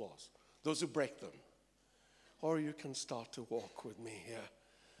of those laws, those who break them. Or you can start to walk with me here,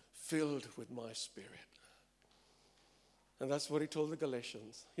 filled with my Spirit. And that's what he told the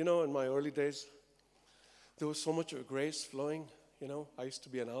Galatians. You know, in my early days, there was so much of grace flowing. You know, I used to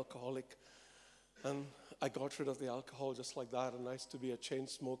be an alcoholic, and I got rid of the alcohol just like that. And I used to be a chain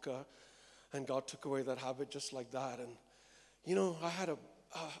smoker, and God took away that habit just like that. And, you know, I had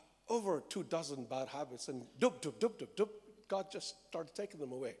over 24 bad habits, and God just started taking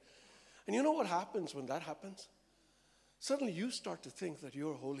them away. And you know what happens when that happens? Suddenly you start to think that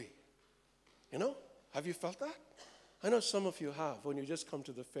you're holy. You know? Have you felt that? I know some of you have. When you just come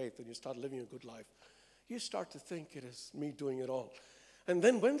to the faith and you start living a good life, you start to think it is me doing it all. And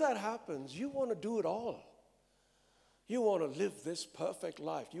then when that happens, you want to do it all. You want to live this perfect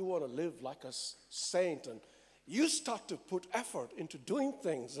life. You want to live like a saint. And you start to put effort into doing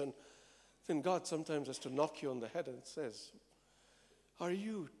things. And then God sometimes has to knock you on the head and says, are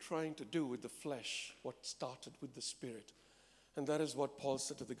you trying to do with the flesh what started with the Spirit? And that is what Paul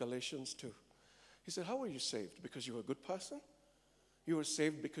said to the Galatians too. He said, how were you saved? Because you were a good person? You were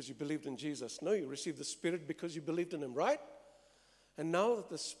saved because you believed in Jesus. No, you received the Spirit because you believed in Him, right? And now that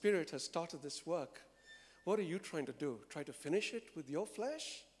the Spirit has started this work, what are you trying to do? Try to finish it with your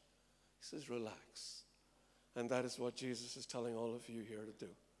flesh? He says, relax. And that is what Jesus is telling all of you here to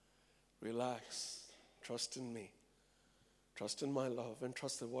do. Relax. Trust in me. Trust in my love, and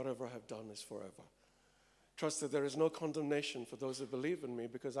trust that whatever I have done is forever. Trust that there is no condemnation for those who believe in me,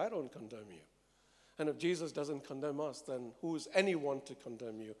 because I don't condemn you. And if Jesus doesn't condemn us, then who is anyone to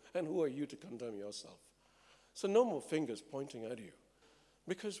condemn you? And who are you to condemn yourself? So no more fingers pointing at you.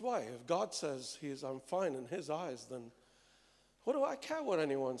 Because why? If God says I'm fine in His eyes, then what do I care what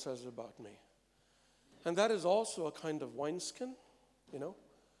anyone says about me? And that is also a kind of wineskin, you know.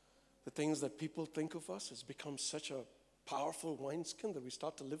 The things that people think of us has become such a powerful wineskin that we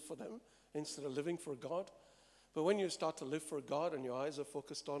start to live for them instead of living for God. But when you start to live for God and your eyes are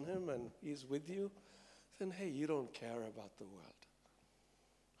focused on Him and He's with you, then hey, you don't care about the world.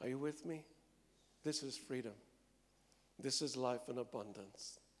 Are you with me? This is freedom. This is life in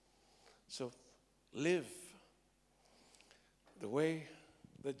abundance. So live the way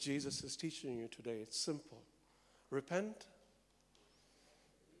that Jesus is teaching you today. It's simple. Repent,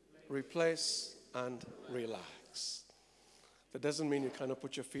 replace, and relax. That doesn't mean you kind of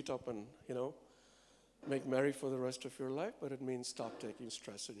put your feet up and, you know, make merry for the rest of your life, but it means stop taking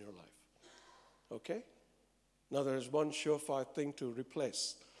stress in your life. Okay? Now there's one surefire thing to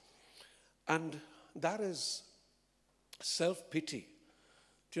replace. And that is self-pity.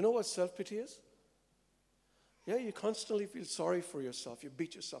 Do you know what self-pity is? Yeah, you constantly feel sorry for yourself. You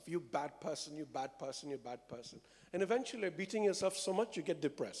beat yourself. You bad person, you bad person, you bad person. And eventually you're beating yourself so much you get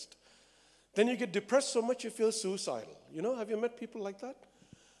depressed. Then you get depressed so much you feel suicidal. You know, have you met people like that?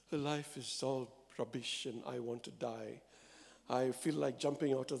 Life is all rubbish and I want to die. I feel like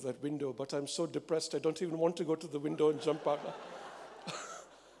jumping out of that window, but I'm so depressed I don't even want to go to the window and jump out.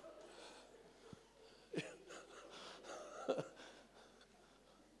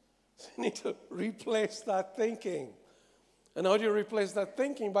 You need to replace that thinking. And how do you replace that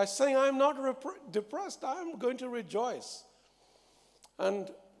thinking? By saying, I'm not depressed, I'm going to rejoice.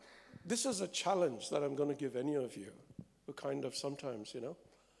 And this is a challenge that I'm going to give any of you who kind of sometimes,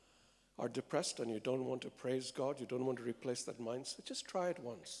 are depressed and you don't want to praise God, you don't want to replace that mindset. Just try it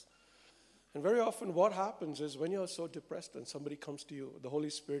once. And very often what happens is when you're so depressed and somebody comes to you, the Holy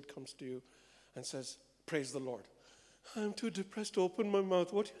Spirit comes to you and says, praise the Lord. I'm too depressed to open my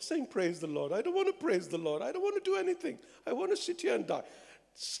mouth. What are you saying, praise the Lord? I don't want to praise the Lord. I don't want to do anything. I want to sit here and die.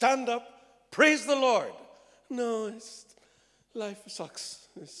 Stand up, praise the Lord. No, life sucks.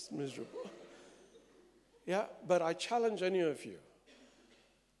 It's miserable. Yeah, but I challenge any of you.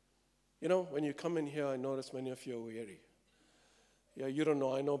 When you come in here, I notice many of you are weary. Yeah, you don't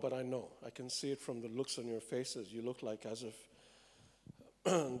know, I know, but I know. I can see it from the looks on your faces. You look like as if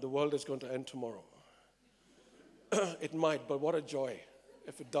the world is going to end tomorrow. It might, but what a joy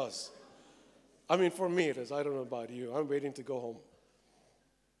if it does. I mean, for me it is. I don't know about you. I'm waiting to go home.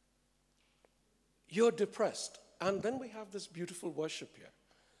 You're depressed. And then we have this beautiful worship here.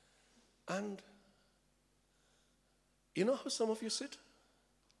 And you know how some of you sit?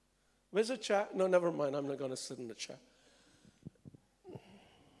 Where's a chair? No, never mind. I'm not going to sit in the chair.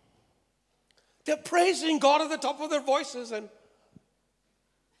 They're praising God at the top of their voices. And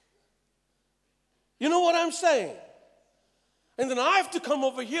you know what I'm saying? And then I have to come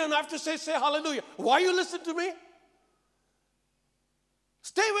over here and I have to say hallelujah. Why you listen to me?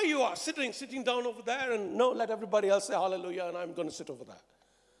 Stay where you are, sitting down over there, and no, let everybody else say hallelujah, and I'm going to sit over there.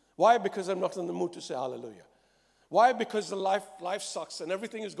 Why? Because I'm not in the mood to say hallelujah. Why? Because the life sucks and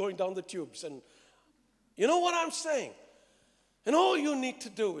everything is going down the tubes. And you know what I'm saying? And all you need to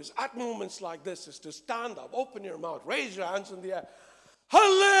do is, at moments like this, is to stand up, open your mouth, raise your hands in the air.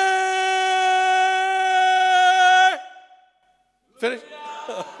 Hallelujah! Finish?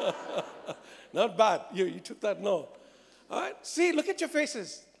 Not bad. You took that note. All right? See, look at your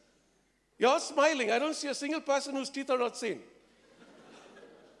faces. You're smiling. I don't see a single person whose teeth are not seen.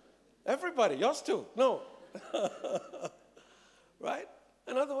 Everybody, yours too. No. Right?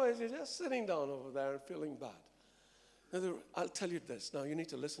 And otherwise, you're just sitting down over there and feeling bad. I'll tell you this. Now, you need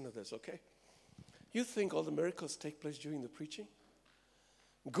to listen to this, okay? You think all the miracles take place during the preaching?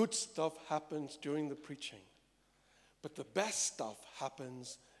 Good stuff happens during the preaching. But the best stuff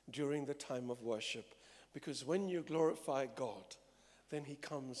happens during the time of worship. Because when you glorify God, then He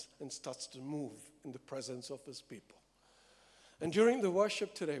comes and starts to move in the presence of His people. And during the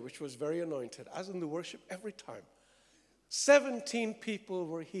worship today, which was very anointed, as in the worship every time, 17 people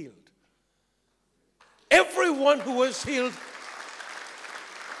were healed. Everyone who was healed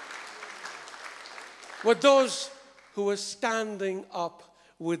were those who were standing up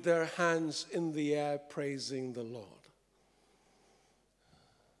with their hands in the air praising the Lord.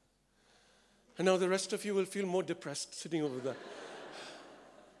 And now the rest of you will feel more depressed sitting over there.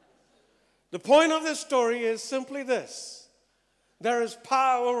 The point of this story is simply this. There is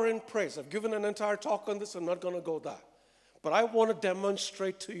power in praise. I've given an entire talk on this. I'm not going to go there. But I want to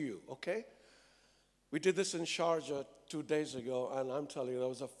demonstrate to you, okay? We did this in Sharjah 2 days ago, and I'm telling you, there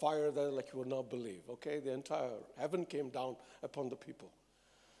was a fire there like you would not believe, okay? The entire heaven came down upon the people,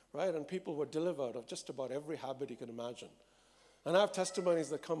 right? And people were delivered of just about every habit you can imagine. And I have testimonies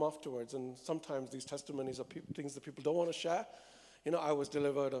that come afterwards, and sometimes these testimonies are things that people don't want to share. I was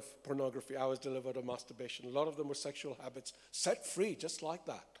delivered of pornography. I was delivered of masturbation. A lot of them were sexual habits set free just like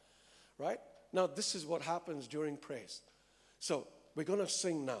that, right? Now, this is what happens during praise. So we're going to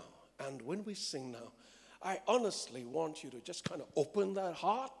sing now. And when we sing now, I honestly want you to just kind of open that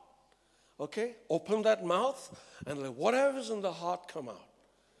heart, okay? Open that mouth and let whatever's in the heart come out,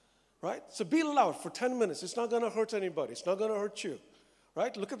 right? So be loud for 10 minutes. It's not going to hurt anybody. It's not going to hurt you,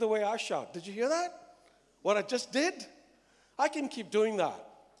 right? Look at the way I shout. Did you hear that? What I just did? I can keep doing that.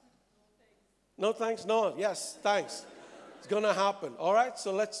 No thanks? No. Yes, thanks. It's going to happen. All right?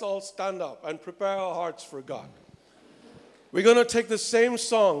 So let's all stand up and prepare our hearts for God. We're going to take the same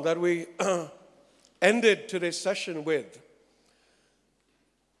song that we ended today's session with.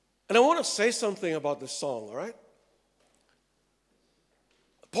 And I want to say something about this song, all right?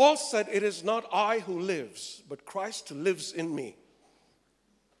 Paul said, it is not I who lives, but Christ who lives in me.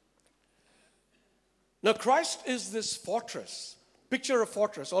 Now, Christ is this fortress. Picture a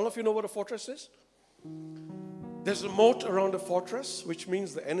fortress. All of you know what a fortress is? There's a moat around a fortress, which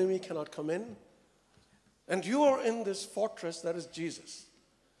means the enemy cannot come in. And you are in this fortress that is Jesus.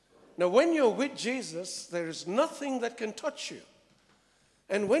 Now, when you're with Jesus, there is nothing that can touch you.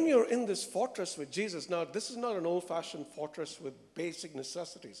 And when you're in this fortress with Jesus, now this is not an old-fashioned fortress with basic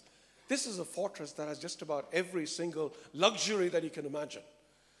necessities. This is a fortress that has just about every single luxury that you can imagine.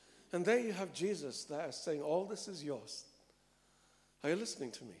 And there you have Jesus there saying, all this is yours. Are you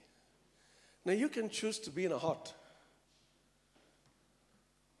listening to me? Now you can choose to be in a hut,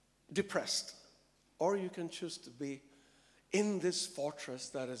 depressed, or you can choose to be in this fortress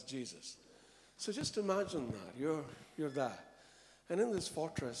that is Jesus. So just imagine that. You're there. And in this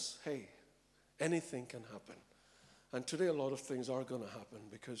fortress, hey, anything can happen. And today a lot of things are going to happen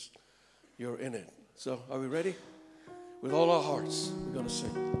because you're in it. So are we ready? With all our hearts, we're going to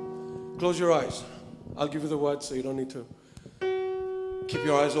sing. Close your eyes. I'll give you the words so you don't need to keep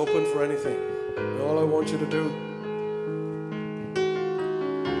your eyes open for anything. And all I want you to do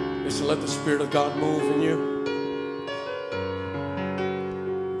is to let the Spirit of God move in you.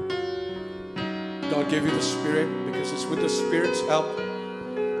 God gave you the Spirit because it's with the Spirit's help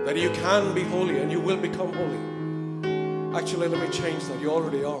that you can be holy and you will become holy. Actually, let me change that. You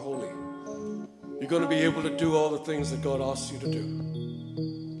already are holy. You're going to be able to do all the things that God asks you to do.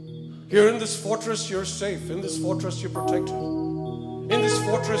 Here in this fortress, you're safe. In this fortress, you're protected. In this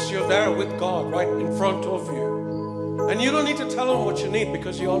fortress, you're there with God right in front of you. And you don't need to tell Him what you need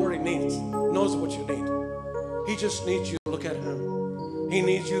because He already knows what you need. He just needs you to look at Him. He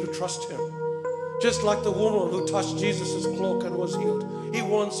needs you to trust Him. Just like the woman who touched Jesus' cloak and was healed. He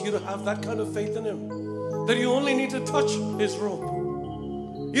wants you to have that kind of faith in Him. That you only need to touch His robe.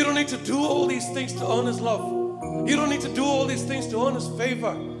 You don't need to do all these things to earn His love. You don't need to do all these things to earn His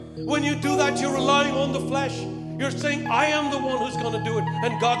favor. When you do that, you're relying on the flesh. You're saying, I am the one who's going to do it.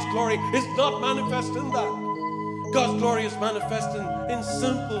 And God's glory is not manifest in that. God's glory is manifest in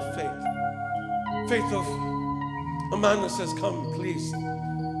simple faith. Faith of a man that says, come, please.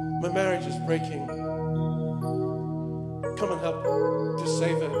 My marriage is breaking. Come and help to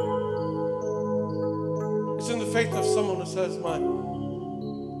save it. It's in the faith of someone who says, my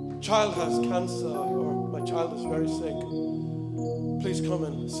child has cancer or my child is very sick. Please come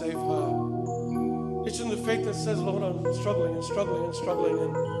and save her. It's in the faith that says, Lord, I'm struggling and struggling and struggling,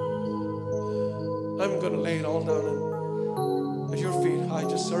 and I'm going to lay it all down at your feet. I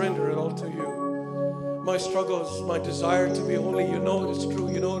just surrender it all to you. My struggles, my desire to be holy, you know it is true,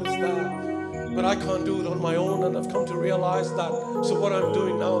 you know it is there. But I can't do it on my own, and I've come to realize that. So what I'm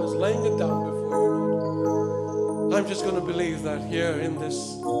doing now is laying it down before you, Lord. I'm just going to believe that here in this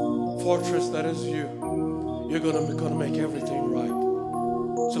fortress that is you, you're going to make everything right.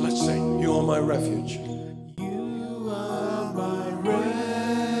 So let's sing, you are my refuge. You are my refuge.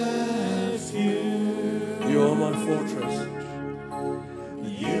 You are my fortress.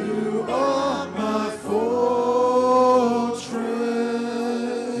 You are my fortress.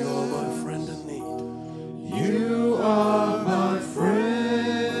 You are my friend in need. You are my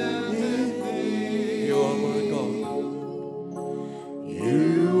friend in need. You are my God.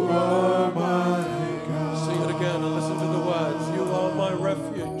 You are my God. Sing it again and listen to the words. You are my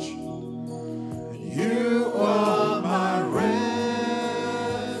refuge. You are my refuge.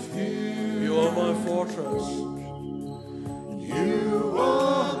 You are my fortress. You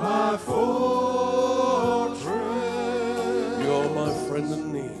are my fortress. You are my friend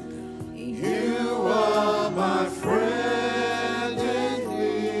in need. You are my friend in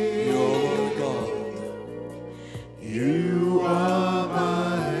need. You are my God. You are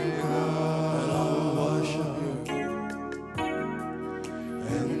my God. And I will worship you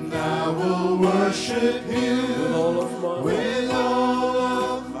And I will worship you with all of my heart. with all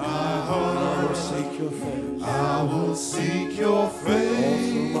of my I heart. will seek your face I will seek your face all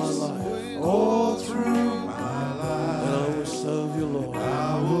through my life. all through my life. And I will serve you, Lord,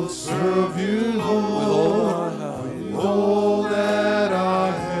 I will serve you, with all Lord, I have. all that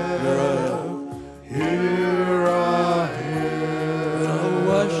I have. Here I am. Here I And I will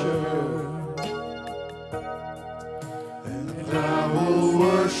worship you. am. And I will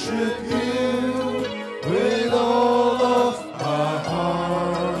worship you with all of my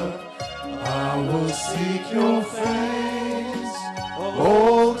heart. I will seek your face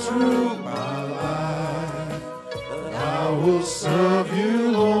all through my life. I will serve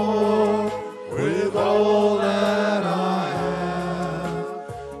you, Lord, with all that I have.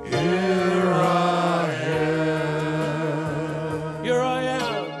 Here I am. Here I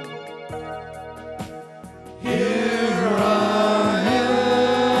am.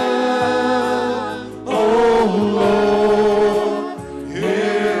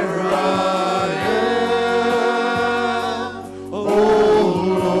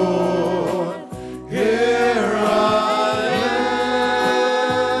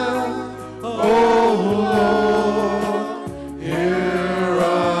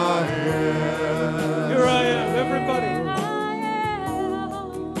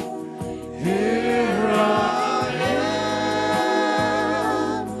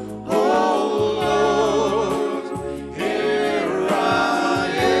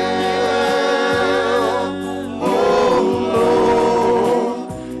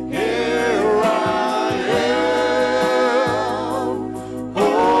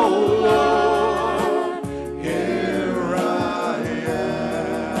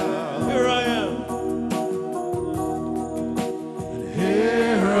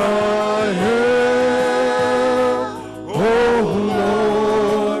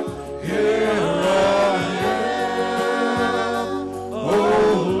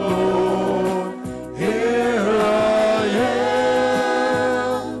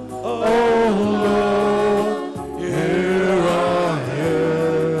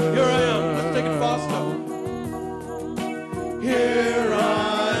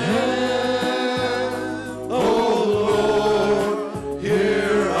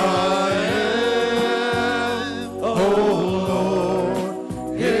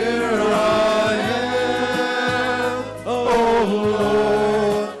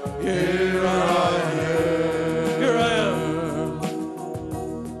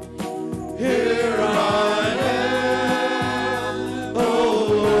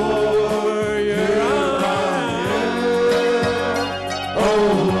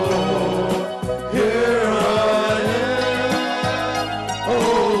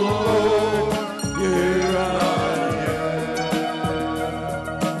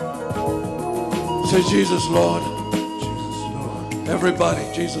 Say, Jesus, Lord. Jesus, Lord. Everybody,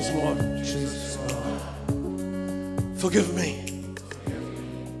 Jesus, Lord. Jesus, Lord. Forgive me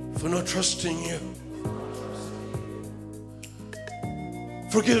for not trusting you.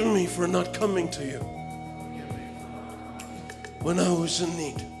 Forgive me for not coming to you when I was in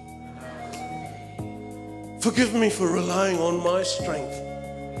need. Forgive me for relying on my strength,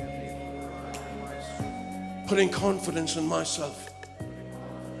 putting confidence in myself.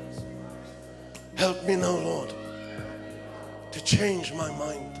 Help me now, Lord, to change my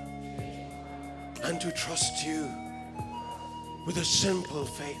mind and to trust you with a simple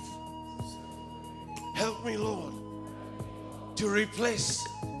faith. Help me, Lord, to replace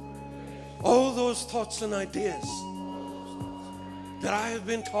all those thoughts and ideas that I have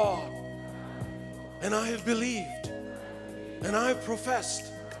been taught and I have believed and I have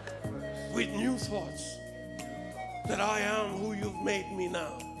professed with new thoughts that I am who you've made me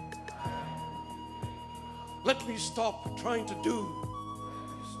now. Let me stop trying to do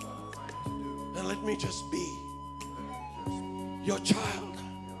and let me just be your child,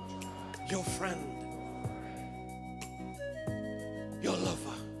 your friend, your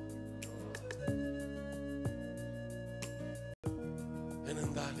lover. And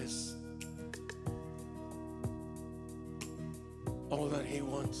in that is all that he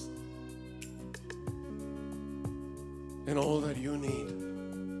wants and all that you need.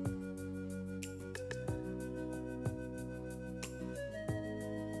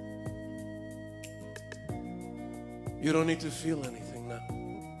 You don't need to feel anything now.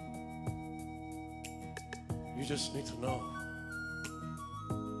 You just need to know,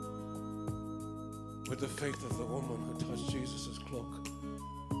 with the faith of the woman who touched Jesus' cloak,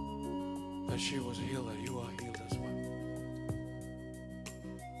 that she was healed, that you are healed as well.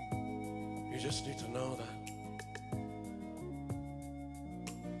 You just need to know that.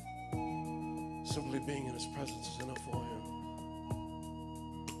 Simply being in his presence is enough for him.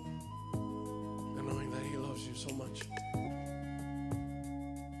 And knowing that he loves you so much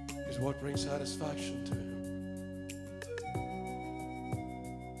is what brings satisfaction to him.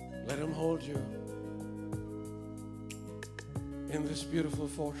 Let him hold you in this beautiful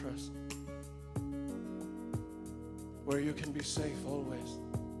fortress where you can be safe always,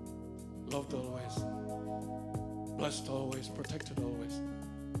 loved always, blessed always, protected always.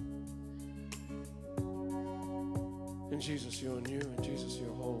 In Jesus you're new, in Jesus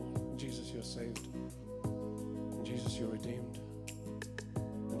you're whole, in Jesus you're saved, in Jesus you're redeemed,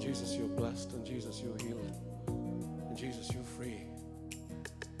 in Jesus you're blessed, in Jesus you're healed, in Jesus you're free.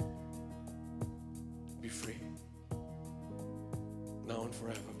 Be free. Now and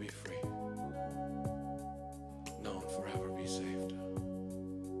forever be free. Now and forever be saved.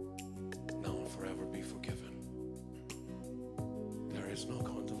 Now and forever be forgiven. There is no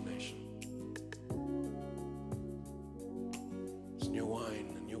condemnation. It's new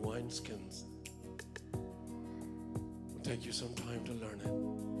wine and new wineskins. It'll take you some time to learn it,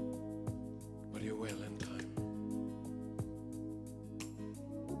 but you will in time.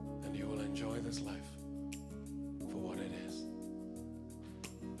 And you will enjoy this life for what it is.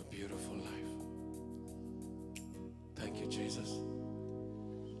 A beautiful life. Thank you, Jesus.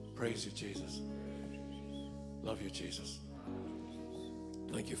 Praise you, Jesus. Love you, Jesus.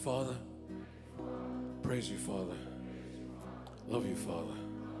 Thank you, Father. Praise you, Father. Love you, Father.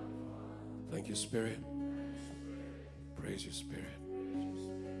 Thank you, Spirit. Praise you, Spirit.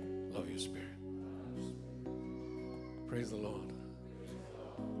 Love you, Spirit. Praise the Lord.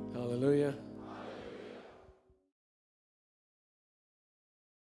 Hallelujah.